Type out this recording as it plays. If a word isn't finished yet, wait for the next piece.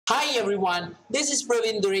Hi everyone, this is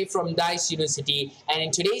Praveen Duri from DICE University, and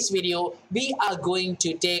in today's video we are going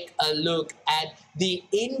to take a look at the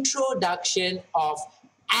introduction of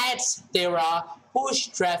Adsterra Push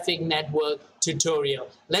Traffic Network tutorial.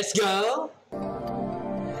 Let's go!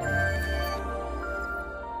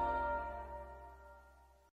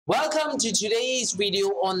 Welcome to today's video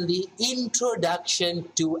on the introduction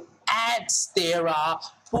to Adsterra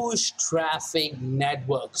Push Traffic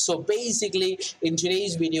Network. So basically in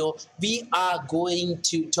today's video we are going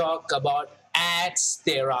to talk about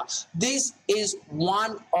Adsterra. This is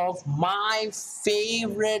one of my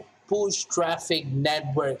favorite push traffic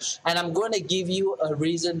network, and I'm going to give you a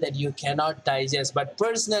reason that you cannot digest. But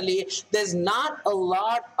personally, there's not a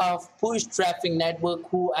lot of push traffic network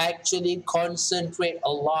who actually concentrate a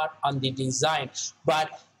lot on the design,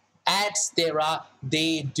 but Adsterra,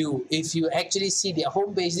 they do. If you actually see their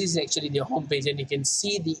homepage, this is actually their homepage, and you can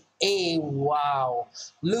see the wow,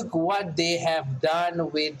 look what they have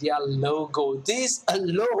done with their logo. This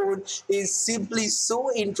alone is simply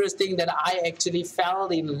so interesting that I actually fell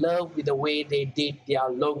in love with the way they did their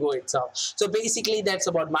logo itself. So basically that's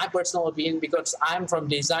about my personal opinion, because I'm from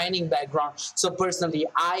designing background, so personally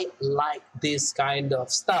I like this kind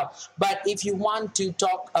of stuff. But if you want to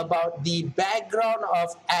talk about the background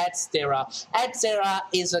of Adsterra, Adsterra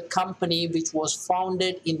is a company which was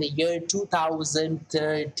founded in the year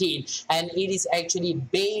 2013, and it is actually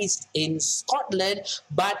based in Scotland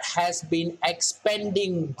but has been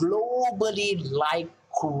expanding globally like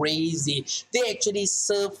crazy. They actually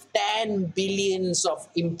serve 10 billions of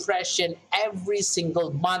impression every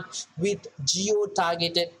single month with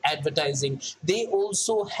geo-targeted advertising. They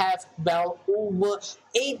also have well over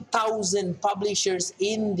 8,000 publishers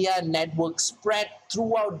in their network spread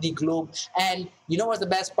throughout the globe. And you know what's the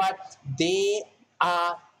best part? They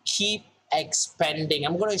are keep expanding.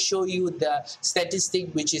 I'm going to show you the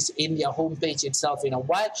statistic which is in their homepage itself in a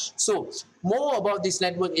while. So more about this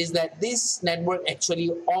network is that this network actually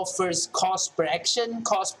offers cost per action,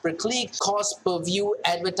 cost per click, cost per view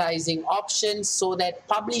advertising options, so that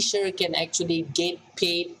publisher can actually get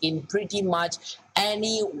paid in pretty much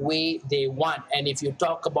any way they want. And if you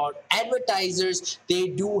talk about advertisers, they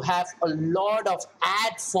do have a lot of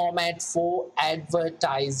ad format for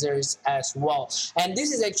advertisers as well. And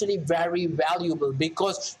this is actually very valuable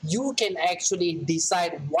because you can actually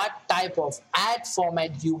decide what type of ad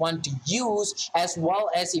format you want to use, as well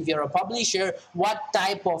as if you're a publisher, what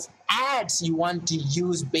type of ads you want to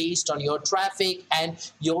use based on your traffic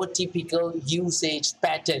and your typical usage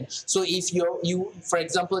pattern. So if you for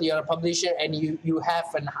example, you're a publisher and you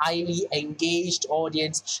have an highly engaged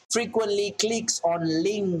audience, frequently clicks on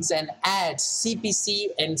links and ads, CPC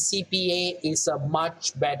and CPA is a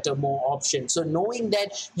much better more option. So knowing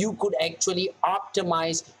that, you could actually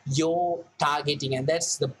optimize your targeting, and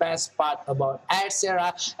that's the best part about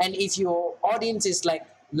Adsterra. And if your audience is like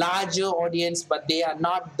larger audience but they are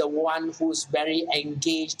not the one who's very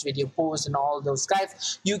engaged with your posts and all those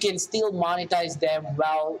guys, you can still monetize them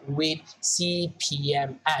well with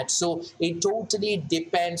CPM ads. So it totally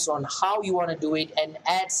depends on how you want to do it, and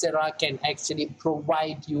Adsterra can actually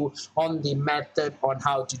provide you on the method on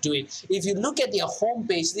how to do it. If you look at their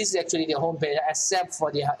homepage, this is actually their homepage except for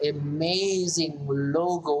their amazing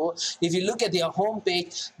logo. If you look at their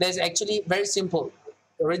homepage, there's actually very simple: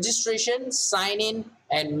 registration, sign in,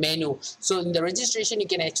 and menu. So in the registration, you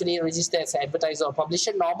can actually register as advertiser or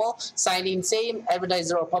publisher, normal. Sign in, same,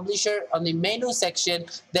 advertiser or publisher. On the menu section,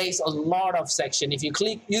 there is a lot of section. If you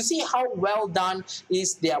click, you see how well done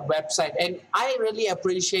is their website. And I really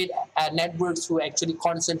appreciate networks who actually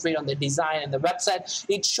concentrate on the design and the website.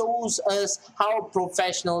 It shows us how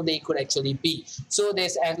professional they could actually be. So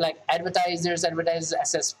there's like advertisers,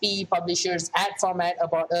 SSP, publishers, ad format,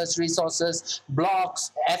 about us, resources,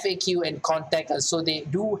 blogs, FAQ, and contact us. So they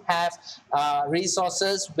do have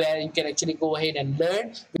resources where you can actually go ahead and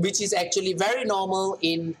learn, which is actually very normal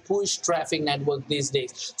in push traffic network these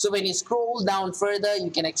days. So when you scroll down further, you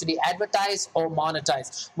can actually advertise or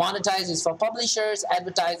monetize. Monetize is for publishers,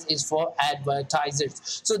 advertise is for advertisers.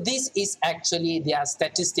 So this is actually their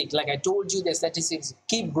statistic. Like I told you, their statistics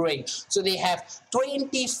keep growing. So they have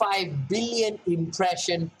 25 billion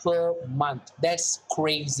impression per month. That's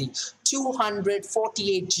crazy.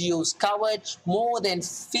 248 geos covered, more than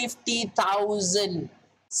 50,000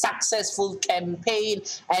 successful campaign,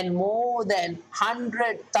 and more than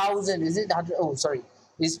 100,000, is it 100? Oh, sorry.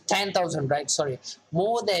 is 10,000, right? Sorry,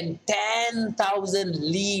 more than 10,000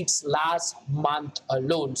 leads last month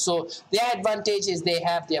alone. So their advantage is they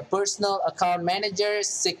have their personal account managers,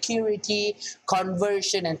 security,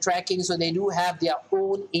 conversion and tracking. So they do have their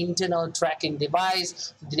own internal tracking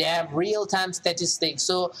device. They have real-time statistics.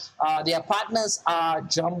 So their partners are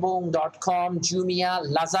jambong.com, Jumia,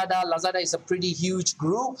 Lazada. Lazada is a pretty huge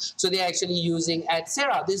group. So they're actually using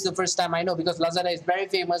Adsterra. This is the first time I know, because Lazada is very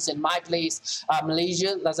famous in my place,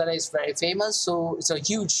 Malaysia. Lazada is very famous. So it's a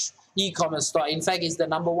huge e-commerce store. In fact, it's the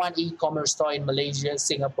 #1 e-commerce store in Malaysia,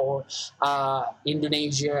 Singapore,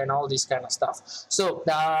 Indonesia, and all this kind of stuff. So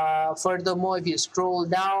furthermore, if you scroll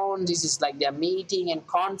down, this is like their meeting and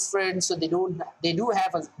conference. So they do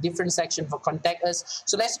have a different section for contact us.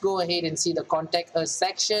 So let's go ahead and see the contact us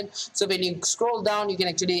section. So when you scroll down, you can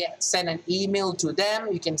actually send an email to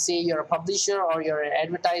them. You can say you're a publisher or you're an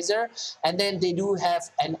advertiser, and then they do have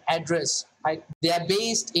an address. They are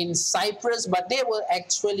based in Cyprus, but they were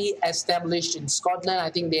actually established in Scotland. I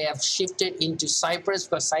think they have shifted into Cyprus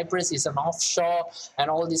because Cyprus is an offshore, and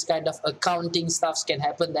all this kind of accounting stuffs can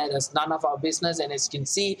happen there. That's none of our business. And as you can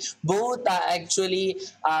see, both are actually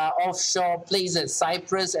offshore places,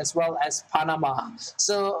 Cyprus as well as Panama.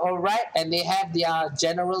 So, all right, and they have their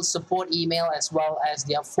general support email as well as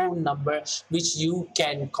their phone number, which you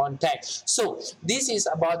can contact. So this is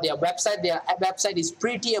about their website. Their website is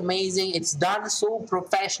pretty amazing. It's done so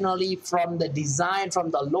professionally, from the design,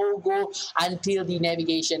 from the logo until the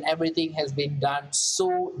navigation. Everything has been done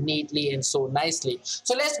so neatly and so nicely.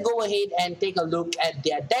 So let's go ahead and take a look at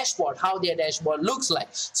their dashboard, how their dashboard looks like.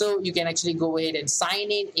 So you can actually go ahead and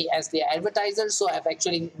sign in as their advertiser. So I've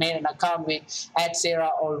actually made an account with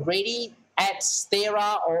Adsterra already.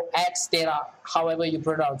 Adsterra or Adsterra, however you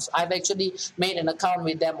pronounce. I've actually made an account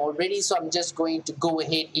with them already, so I'm just going to go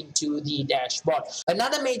ahead into the dashboard.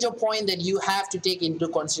 Another major point that you have to take into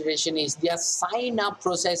consideration is their sign up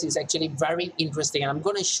process is actually very interesting, and I'm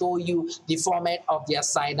going to show you the format of their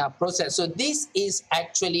sign up process. So this is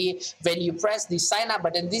actually when you press the sign up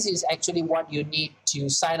button, this is actually what you need to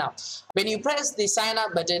sign up. When you press the sign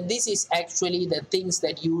up button, this is actually the things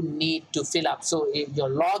that you need to fill up. So your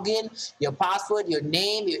login, your password, your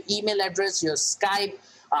name, your email address, your Skype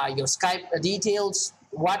details.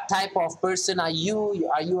 What type of person are you?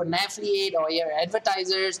 Are you an affiliate or you're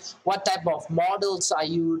advertisers? What type of models are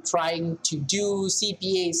you trying to do?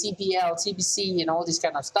 CPA, CPL, CPC, and all this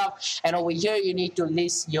kind of stuff. And over here, you need to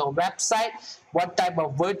list your website, what type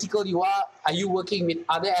of vertical you are. Are you working with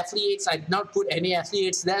other affiliates? I did not put any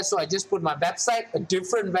affiliates there, so I just put my website, a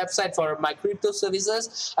different website for my crypto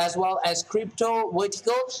services, as well as crypto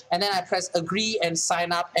vertical, and then I press agree and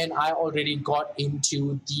sign up, and I already got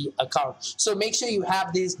into the account. So make sure you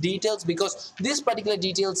have these details, because these particular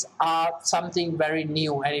details are something very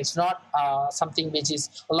new, and it's not something which is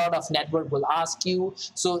a lot of network will ask you.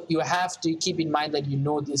 So you have to keep in mind that you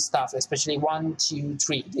know this stuff, especially 1, 2,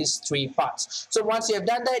 3, these 3 parts. So once you have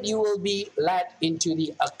done that, you will be led into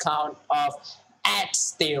the account of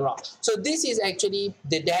Adsterra. So this is actually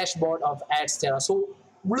the dashboard of Adsterra. So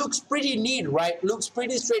looks pretty neat, right? Looks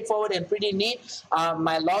pretty straightforward and pretty neat.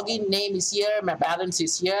 My login name is here, my balance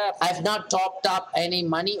is here. I've not topped up any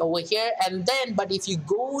money over here. And then, but if you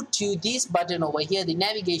go to this button over here, the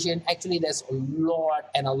navigation, actually there's a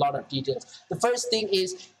lot of details. The first thing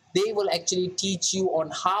is they will actually teach you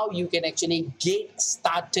on how you can actually get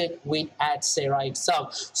started with Adsterra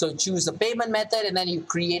itself. So choose a payment method, and then you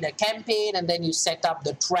create a campaign, and then you set up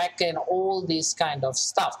the tracker and all this kind of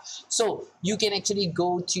stuff. So you can actually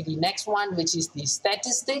go to the next one, which is the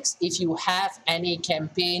statistics. If you have any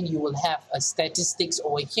campaign, you will have a statistics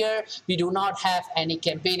over here. We do not have any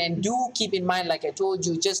campaign, and do keep in mind, like I told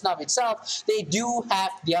you just now itself, they do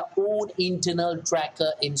have their own internal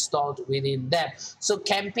tracker installed within them. So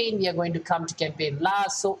campaign, we are going to come to campaign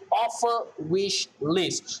last. So offer wish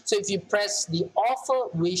list. So if you press the offer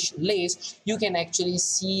wish list, you can actually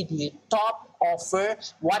see the top offer,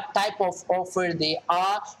 what type of offer they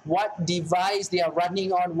are, what device they are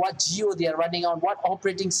running on, what geo they are running on, what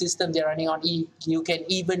operating system they are running on. You can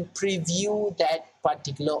even preview that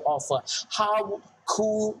particular offer. How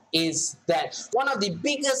cool is that? One of the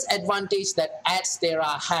biggest advantage that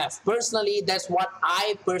Adsterra have, personally, that's what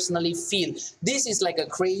I personally feel. This is like a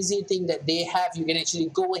crazy thing that they have. You can actually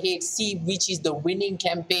go ahead, see which is the winning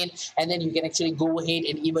campaign, and then you can actually go ahead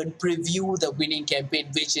and even preview the winning campaign,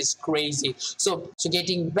 which is crazy. So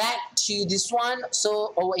getting back to this one,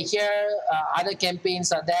 so over here, other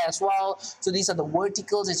campaigns are there as well. So these are the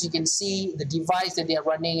verticals, as you can see, the device that they are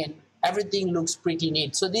running, and everything looks pretty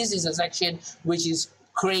neat. So this is a section which is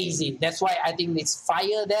crazy. That's why I think it's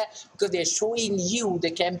fire there, because they're showing you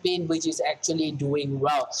the campaign which is actually doing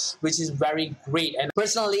well, which is very great. And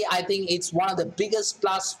personally, I think it's one of the biggest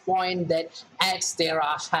plus point that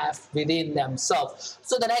Adsterra have within themselves.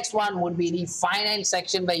 So the next one would be the finance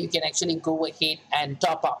section, where you can actually go ahead and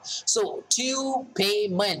top up. So to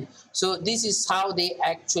payment, so this is how they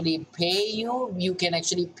actually pay you. You can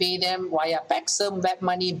actually pay them via Paxum, Web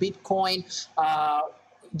Money, Bitcoin.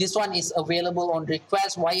 This one is available on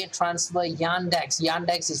request, wire transfer, Yandex.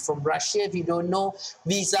 Yandex is from Russia, if you don't know.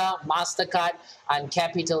 Visa, MasterCard, and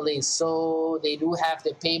Capitalist. So they do have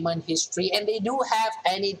the payment history, and they do have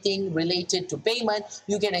anything related to payment.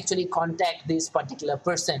 You can actually contact this particular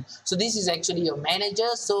person. So this is actually your manager.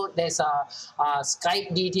 So there's a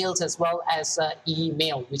Skype details as well as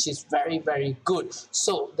email, which is very, very good.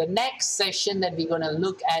 So the next session that we're going to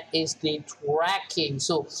look at is the tracking.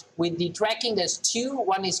 So with the tracking, there's two.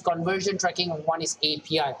 One is conversion tracking and one is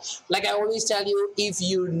API. Like I always tell you, if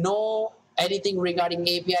you know anything regarding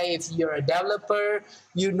API, if you're a developer,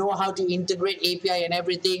 you know how to integrate API and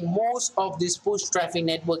everything. Most of this push traffic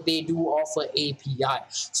network, they do offer API.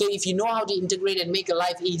 So if you know how to integrate and make your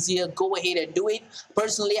life easier, go ahead and do it.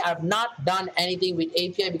 Personally, I've not done anything with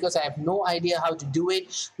API because I have no idea how to do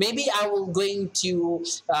it. Maybe I will going to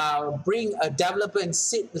bring a developer and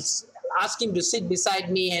ask him to sit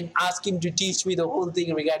beside me and ask him to teach me the whole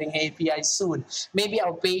thing regarding API soon. Maybe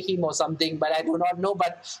I'll pay him or something, but I do not know.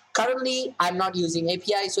 But currently, I'm not using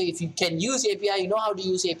API. So if you can use API, you know how to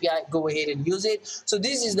use API, go ahead and use it. So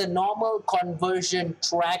this is the normal conversion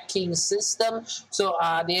tracking system. So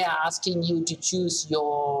they are asking you to choose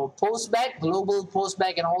your postback, global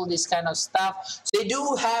postback, and all this kind of stuff. So they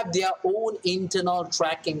do have their own internal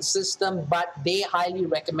tracking system, but they highly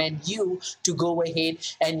recommend you to go ahead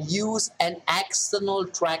and use an external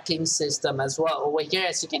tracking system as well. Over here,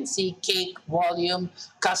 as you can see, cake, volume,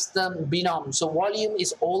 custom, binom. So volume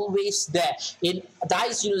is always there. In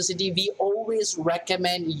Dice University, we always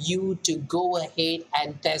recommend you to go ahead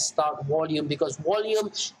and test out volume, because volume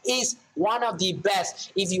is one of the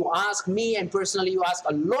best. If you ask me, and personally you ask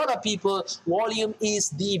a lot of people, volume is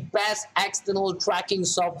the best external tracking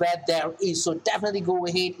software there is. So definitely go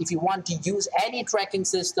ahead. If you want to use any tracking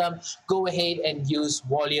system, go ahead and use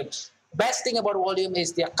volume. Best thing about volume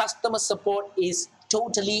is their customer support is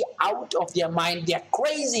totally out of their mind. They're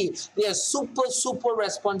crazy. They are super, super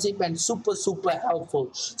responsive and super, super helpful.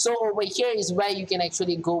 So over here is where you can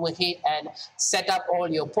actually go ahead and set up all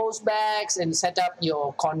your postbacks and set up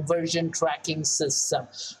your conversion tracking system.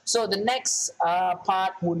 So the next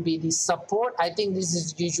part would be the support. I think this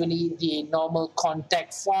is usually the normal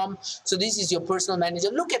contact form. So this is your personal manager.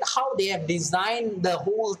 Look at how they have designed the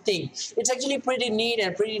whole thing. It's actually pretty neat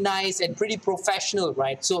and pretty nice and pretty professional,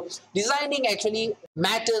 right? So designing actually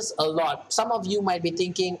matters a lot. Some of you might be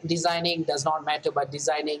thinking designing does not matter, but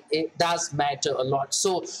designing, it does matter a lot.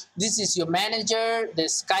 So this is your manager, the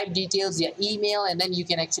Skype details, your email, and then you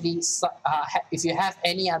can actually, if you have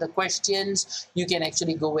any other questions, you can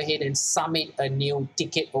actually go ahead and submit a new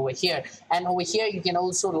ticket over here. And over here, you can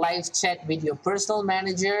also live chat with your personal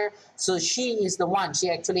manager. So she is the one, she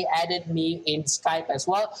actually added me in Skype as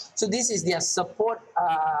well. So this is their support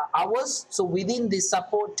hours. So within the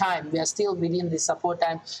support time, we are still within the support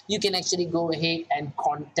time, you can actually go ahead and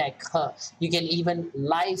contact her. You can even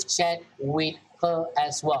live chat with her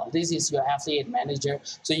as well. This is your affiliate manager,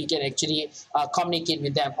 so you can actually communicate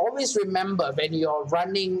with them. Always remember, when you're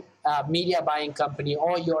running a media buying company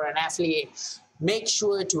or you're an affiliate, make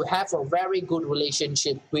sure to have a very good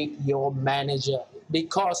relationship with your manager,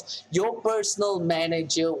 because your personal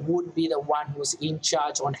manager would be the one who's in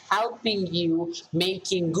charge on helping you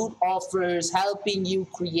making good offers, helping you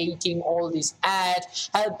creating all these ads,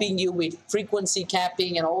 helping you with frequency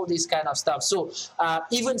capping and all this kind of stuff. So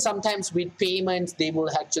even sometimes with payments, they will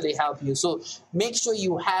actually help you. So make sure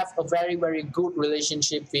you have a very, very good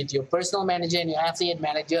relationship with your personal manager and your affiliate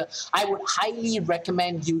manager. I would highly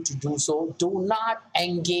recommend you to do so. Do not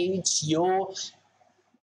engage your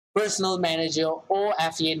personal manager or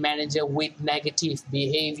affiliate manager with negative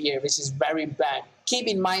behavior, which is very bad. Keep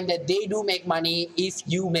in mind that they do make money if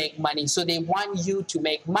you make money. So they want you to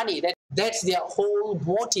make money. That's their whole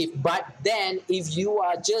motive. But then if you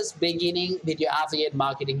are just beginning with your affiliate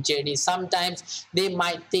marketing journey, sometimes they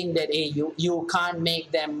might think that, hey, you can't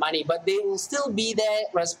make them money, but they will still be there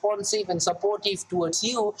responsive and supportive towards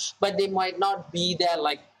you, but they might not be there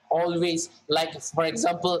like always, like for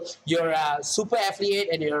example, you're a super affiliate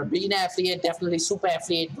and you're a beginner affiliate, definitely super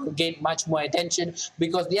affiliate will get much more attention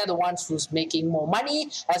because they are the ones who's making more money,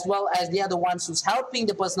 as well as they are the ones who's helping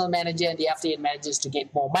the personal manager and the affiliate managers to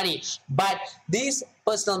get more money. But these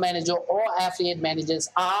personal manager or affiliate managers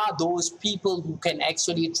are those people who can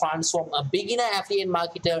actually transform a beginner affiliate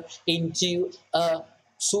marketer into a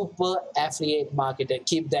super affiliate marketer.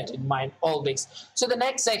 Keep that in mind always. So the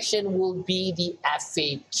next section will be the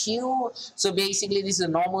FAQ. So basically this is a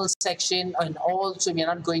normal section, and also we're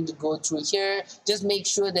not going to go through here. Just make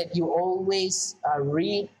sure that you always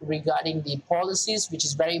read regarding the policies, which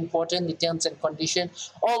is very important, the terms and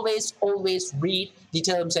conditions. Always read the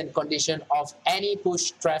terms and condition of any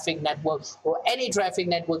push traffic network or any traffic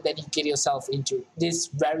network that you get yourself into. This is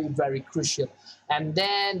very crucial. And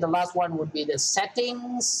then the last one would be the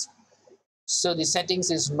settings. So the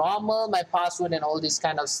settings is normal, my password and all this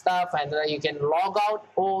kind of stuff, and you can log out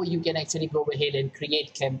or you can actually go ahead and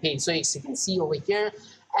create campaign. So as you can see over here,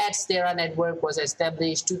 Adsterra Network was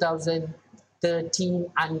established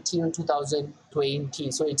 2013 until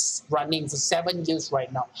 2020. So it's running for 7 years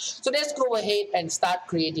right now. So let's go ahead and start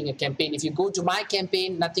creating a campaign. If you go to my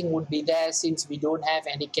campaign, nothing would be there since we don't have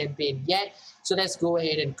any campaign yet. So let's go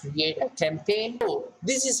ahead and create a campaign. So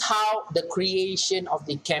this is how the creation of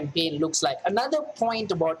the campaign looks like. Another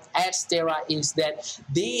point about Adsterra is that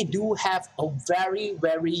they do have a very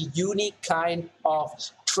unique kind of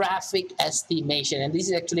traffic estimation, and this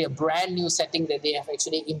is actually a brand new setting that they have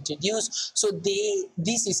actually introduced. So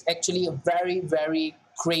this is actually a very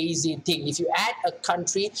crazy thing. If you add a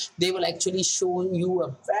country, they will actually show you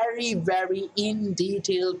a very in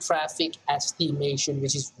detail traffic estimation,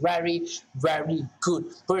 which is very good.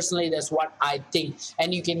 Personally, that's what I think.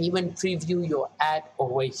 And you can even preview your ad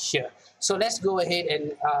over here. So let's go ahead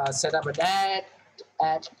and set up an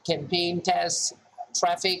ad campaign test,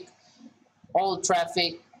 traffic, all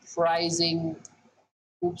traffic, pricing.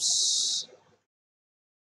 Oops.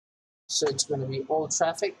 So it's going to be all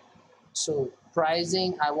traffic. So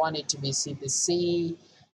pricing, I want it to be CPC,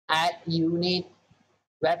 ad unit,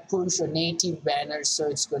 web push or native banner. So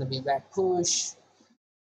it's going to be web push,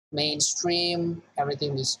 mainstream,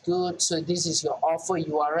 everything is good. So this is your offer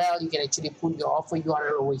URL. You can actually put your offer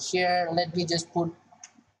URL over here. Let me just put,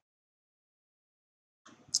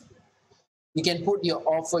 you can put your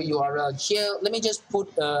offer URL here. Let me just put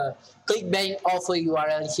a ClickBank offer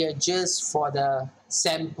URL here just for the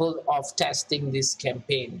sample of testing this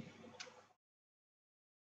campaign.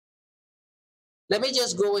 Let me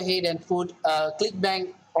just go ahead and put a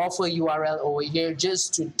ClickBank offer URL over here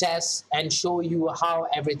just to test and show you how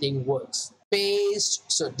everything works.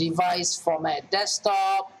 Paste, so device format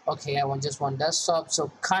desktop. Okay, I just want desktop.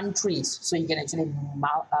 So countries, so you can actually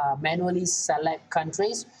manually select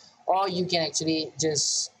countries, or you can actually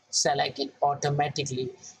just select it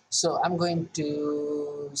automatically. So I'm going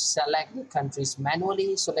to select the countries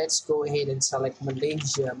manually. So let's go ahead and select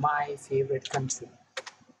Malaysia, my favorite country,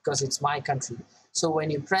 because it's my country. So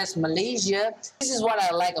when you press Malaysia, this is what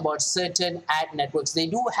I like about certain ad networks. They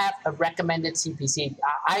do have a recommended CPC.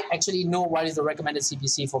 I actually know what is the recommended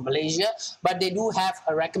CPC for Malaysia, but they do have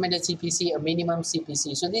a recommended CPC, a minimum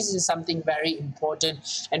CPC. So this is something very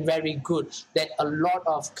important and very good that a lot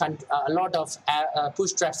of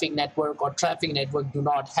push traffic network or traffic network do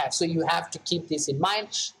not have. So you have to keep this in mind.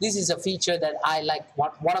 This is a feature that I like,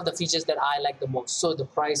 one of the features that I like the most. So the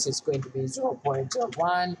price is going to be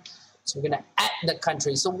 0.01. So we're going to add the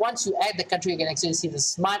country. So once you add the country, you can actually see the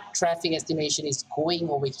smart traffic estimation is going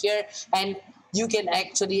over here, and you can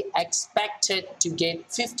actually expect it to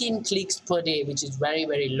get 15 clicks per day, which is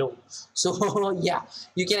very low. So yeah,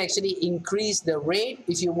 you can actually increase the rate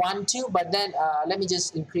if you want to, but then let me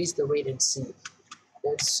just increase the rate and see.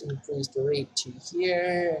 Let's increase the rate to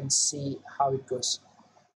here and see how it goes.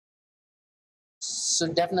 So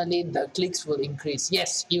definitely the clicks will increase.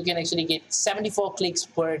 Yes, you can actually get 74 clicks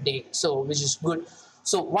per day, so which is good.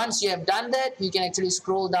 So once you have done that, you can actually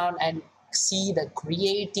scroll down and see the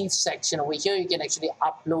creative section over here. You can actually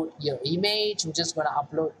upload your image. I'm just going to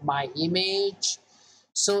upload my image.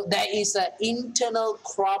 So there is an internal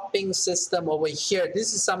cropping system over here.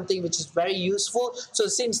 This is something which is very useful. So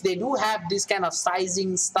since they do have this kind of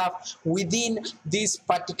sizing stuff within this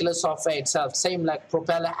particular software itself, same like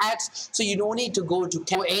Propeller Ads, so you don't need to go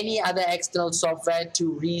to any other external software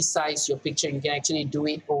to resize your picture. You can actually do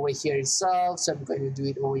it over here itself. So I'm going to do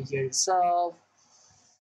it over here itself.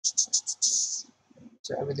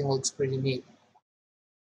 So everything looks pretty neat.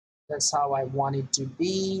 That's how I want it to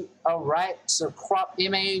be. All right, so crop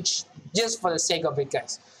image just for the sake of it,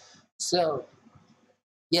 guys. So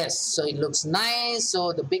Yes, so it looks nice.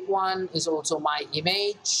 So the big one is also my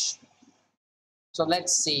image. So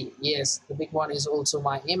let's see. Yes, the big one is also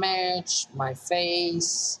my image, my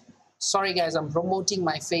face. Sorry guys, I'm promoting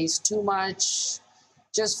my face too much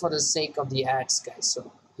just for the sake of the ads, guys.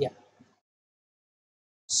 So yeah.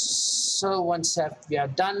 So once we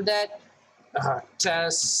have done that,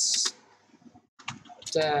 test,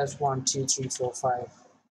 test 1, 2, 3, 4, 5,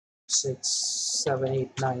 6, 7,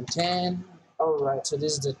 8, 9, 10. All right, so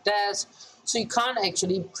this is the test. So you can't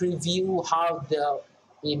actually preview how the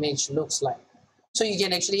image looks like. So you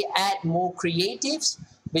can actually add more creatives,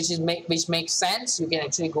 which makes sense. You can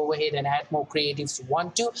actually go ahead and add more creatives if you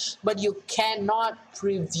want to, but you cannot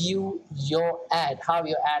preview your ad, how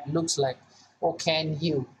your ad looks like. Or can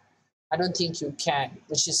you? I don't think you can,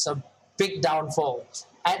 which is a big downfall.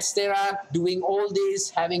 Adsterra doing all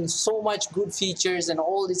this, having so much good features and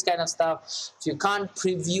all this kind of stuff, if you can't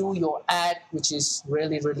preview your ad, which is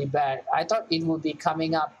really, really bad. I thought it would be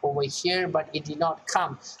coming up over here, but it did not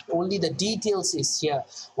come. Only the details is here.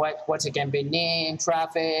 What's your campaign name,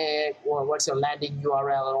 traffic, or what's your landing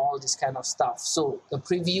URL and all this kind of stuff. So the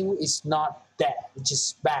preview is not there, which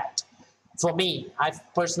is bad. For me, I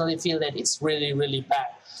personally feel that it's really, really bad.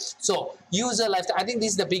 So user lifetime, I think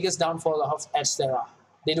this is the biggest downfall of Adsterra.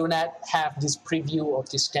 They do not have this preview of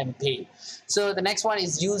this campaign. So the next one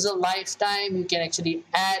is user lifetime. You can actually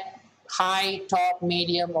add high, top,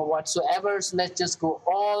 medium, or whatsoever. So let's just go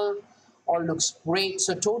all. All looks great.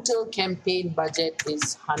 So total campaign budget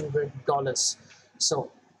is $100.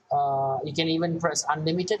 So you can even press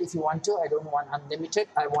unlimited if you want to. I don't want unlimited.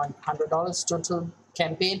 I want $100 total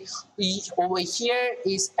campaign. Over here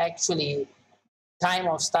is actually time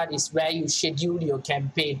of start is where you schedule your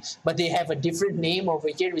campaign, but they have a different name over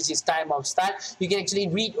here, which is time of start. You can actually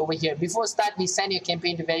read over here. Before start, we send your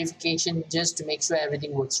campaign to verification just to make sure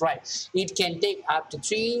everything works right. It can take up to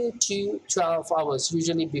 3 to 12 hours,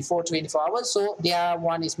 usually before 24 hours. So their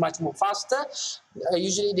one is much more faster.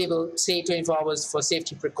 Usually they will say 24 hours for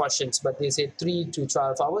safety precautions, but they say 3 to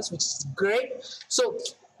 12 hours, which is great. So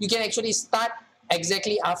you can actually start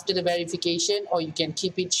exactly after the verification, or you can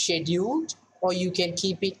keep it scheduled, or you can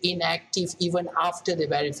keep it inactive even after the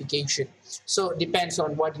verification. So it depends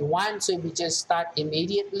on what you want. So we just start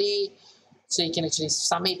immediately. So you can actually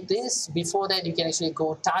submit this. Before that, you can actually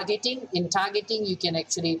go targeting. In targeting, you can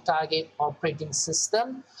actually target operating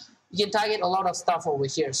system. You can target a lot of stuff over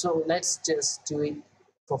here. So let's just do it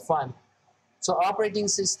for fun. So operating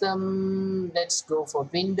system, let's go for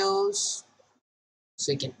Windows.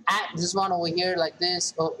 So you can add this one over here like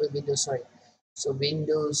this. Oh, Windows, sorry. So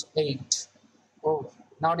Windows 8. Oh,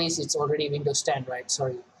 nowadays it's already Windows 10, right?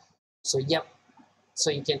 Sorry. So yep. So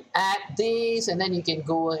you can add this, and then you can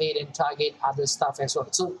go ahead and target other stuff as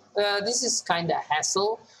well. So this is kind of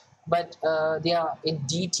hassle, but they are in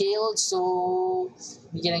detail. So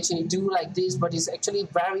you can actually do like this, but it's actually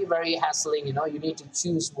very, very hassling. You know, you need to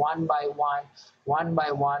choose one by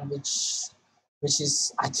one, which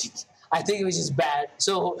is I think which is bad.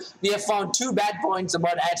 So we have found 2 bad points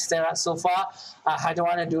about Adsterra so far. I don't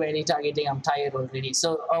want to do any targeting. I'm tired already.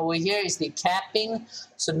 So over here is the capping.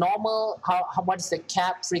 So normal, what is the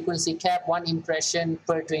cap, frequency cap? 1 impression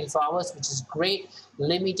per 24 hours, which is great.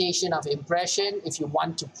 Limitation of impression. If you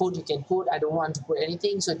want to put, you can put. I don't want to put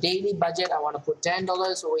anything. So daily budget, I want to put $10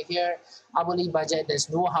 over here. Hourly budget, there's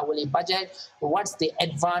no hourly budget. But what's the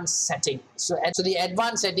advanced setting? So the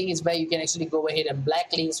advanced setting is where you can actually go ahead and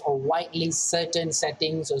blacklist or whitelist certain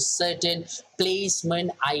settings or certain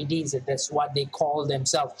placement IDs. That's what they call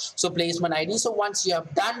themselves. So placement ID. So once you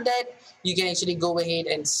have done that, you can actually go ahead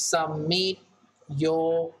and submit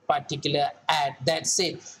your particular ad. That's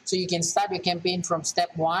it. So you can start your campaign from step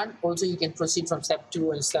 1. Also, you can proceed from step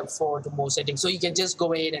 2 and step 4 to more settings. So you can just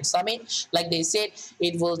go ahead and submit. Like they said,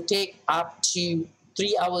 it will take up to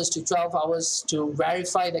 3 hours to 12 hours to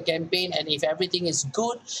verify the campaign, and if everything is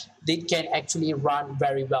good, it can actually run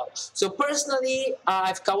very well. So personally,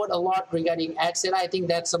 I've covered a lot regarding Adsterra. I think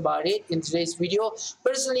that's about it in today's video.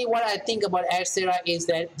 Personally, what I think about Adsterra is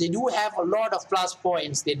that they do have a lot of plus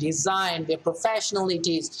points. Their design, their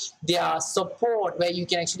professionalities, their support, where you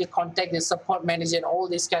can actually contact the support manager and all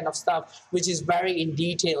this kind of stuff, which is very in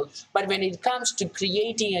detail. But when it comes to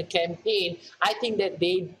creating a campaign, I think that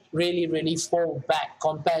they really fall back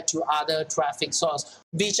compared to other traffic sources,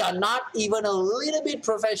 which are not even a little bit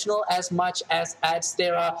professional as much as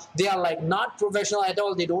Adsterra. They are like not professional at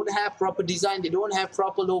all. They don't have proper design, they don't have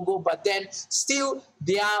proper logo, but then still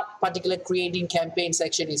their particular creating campaign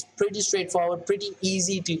section is pretty straightforward, pretty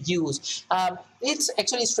easy to use. It's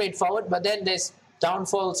actually straightforward, but then there's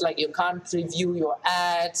downfalls, like you can't review your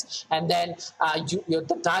ads, and then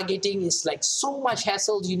the targeting is like so much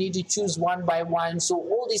hassle. You need to choose one by one. So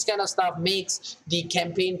all this kind of stuff makes the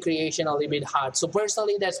campaign creation a little bit hard. So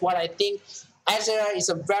personally, that's what I think. Adsterra is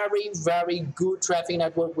a very, very good traffic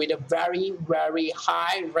network with a very, very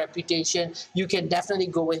high reputation. You can definitely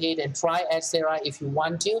go ahead and try Adsterra if you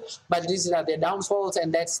want to, but these are their downfalls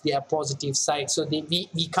and that's their positive side. So we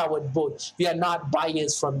covered both. We are not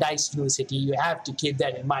biased from Dice University. You have to keep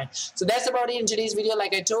that in mind. So that's about it in today's video.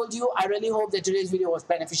 Like I told you, I really hope that today's video was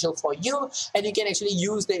beneficial for you and you can actually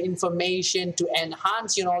use the information to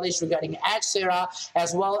enhance your knowledge regarding Adsterra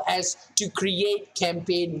as well as to create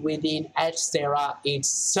campaign within Adsterra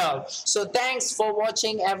itself. So thanks for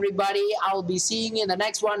watching, everybody. I'll be seeing you in the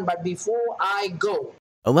next one, but before I go,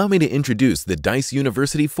 allow me to introduce the Dice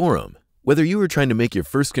University Forum. Whether you are trying to make your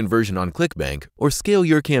first conversion on ClickBank or scale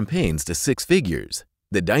your campaigns to 6 figures,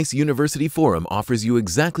 the Dice University Forum offers you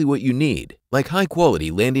exactly what you need, like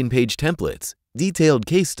high-quality landing page templates, detailed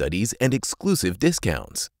case studies, and exclusive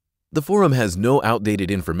discounts. The forum has no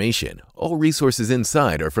outdated information. All resources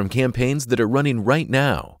inside are from campaigns that are running right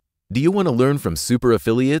now. Do you want to learn from super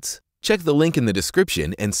affiliates? Check the link in the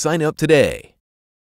description and sign up today.